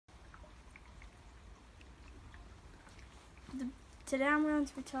Today I'm going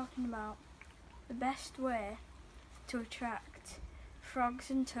to be talking about the best way to attract frogs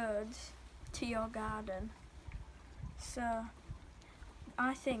and toads to your garden. So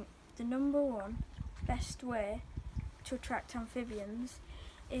I think the number one best way to attract amphibians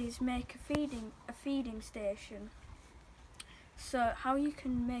is make a feeding station. So how you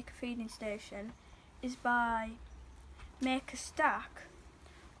can make a feeding station is by make a stack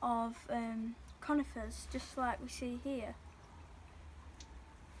of conifers, just like we see here.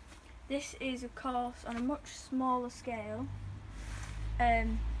 This is of course on a much smaller scale,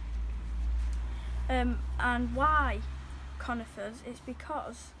 and why conifers? It's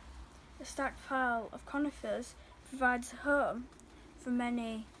because a stacked pile of conifers provides a home for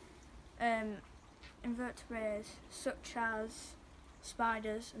many invertebrates such as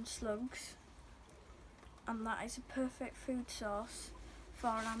spiders and slugs, and that is a perfect food source for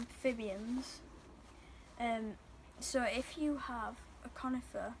amphibians. So if you have a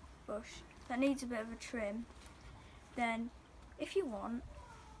conifer bush that needs a bit of a trim, then if you want,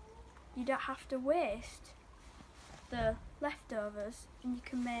 you don't have to waste the leftovers and you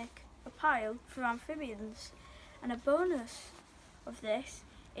can make a pile for amphibians. And a bonus of this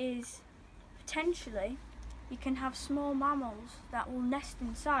is potentially you can have small mammals that will nest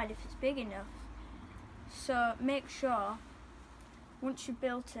inside if it's big enough. So make sure once you've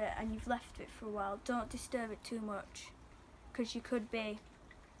built it and you've left it for a while, don't disturb it too much, because you could be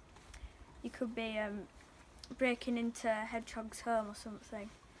breaking into a hedgehog's home or something.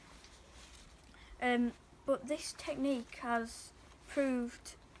 But this technique has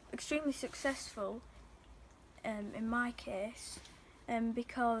proved extremely successful in my case,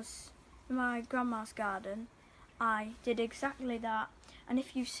 because in my grandma's garden I did exactly that. And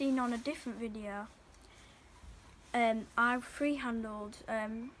if you've seen on a different video, I free-handled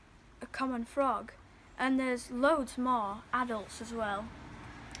a common frog, and there's loads more adults as well,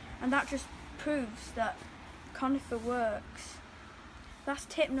 and that just proves that conifer works. That's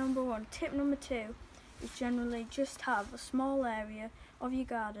tip number one. Tip number two is generally just have a small area of your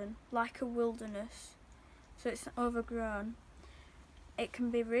garden like a wilderness, so it's not overgrown. It can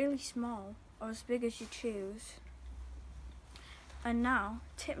be really small or as big as you choose. And now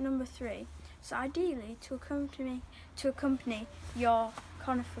tip number three. So ideally, to accompany your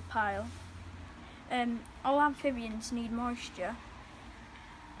conifer pile, all amphibians need moisture.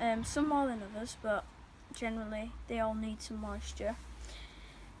 Some more than others, but generally they all need some moisture.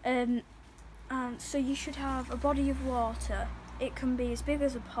 And so you should have a body of water. It can be as big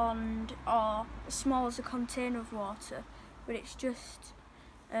as a pond or as small as a container of water, but it's just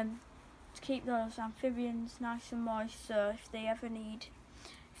to keep those amphibians nice and moist, so if they're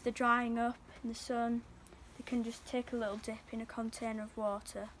drying up in the sun, they can just take a little dip in a container of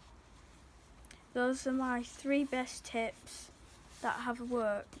water. Those are my three best tips that have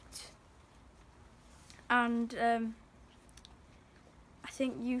worked, and I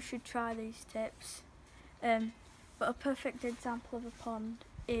think you should try these tips. But a perfect example of a pond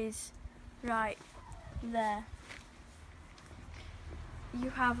is right there. You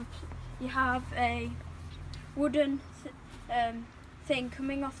have a wooden thing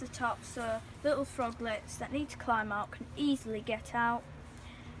coming off the top, so little froglets that need to climb out can easily get out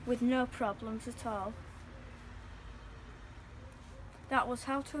with no problems at all. That was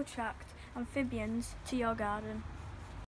how to attract amphibians to your garden.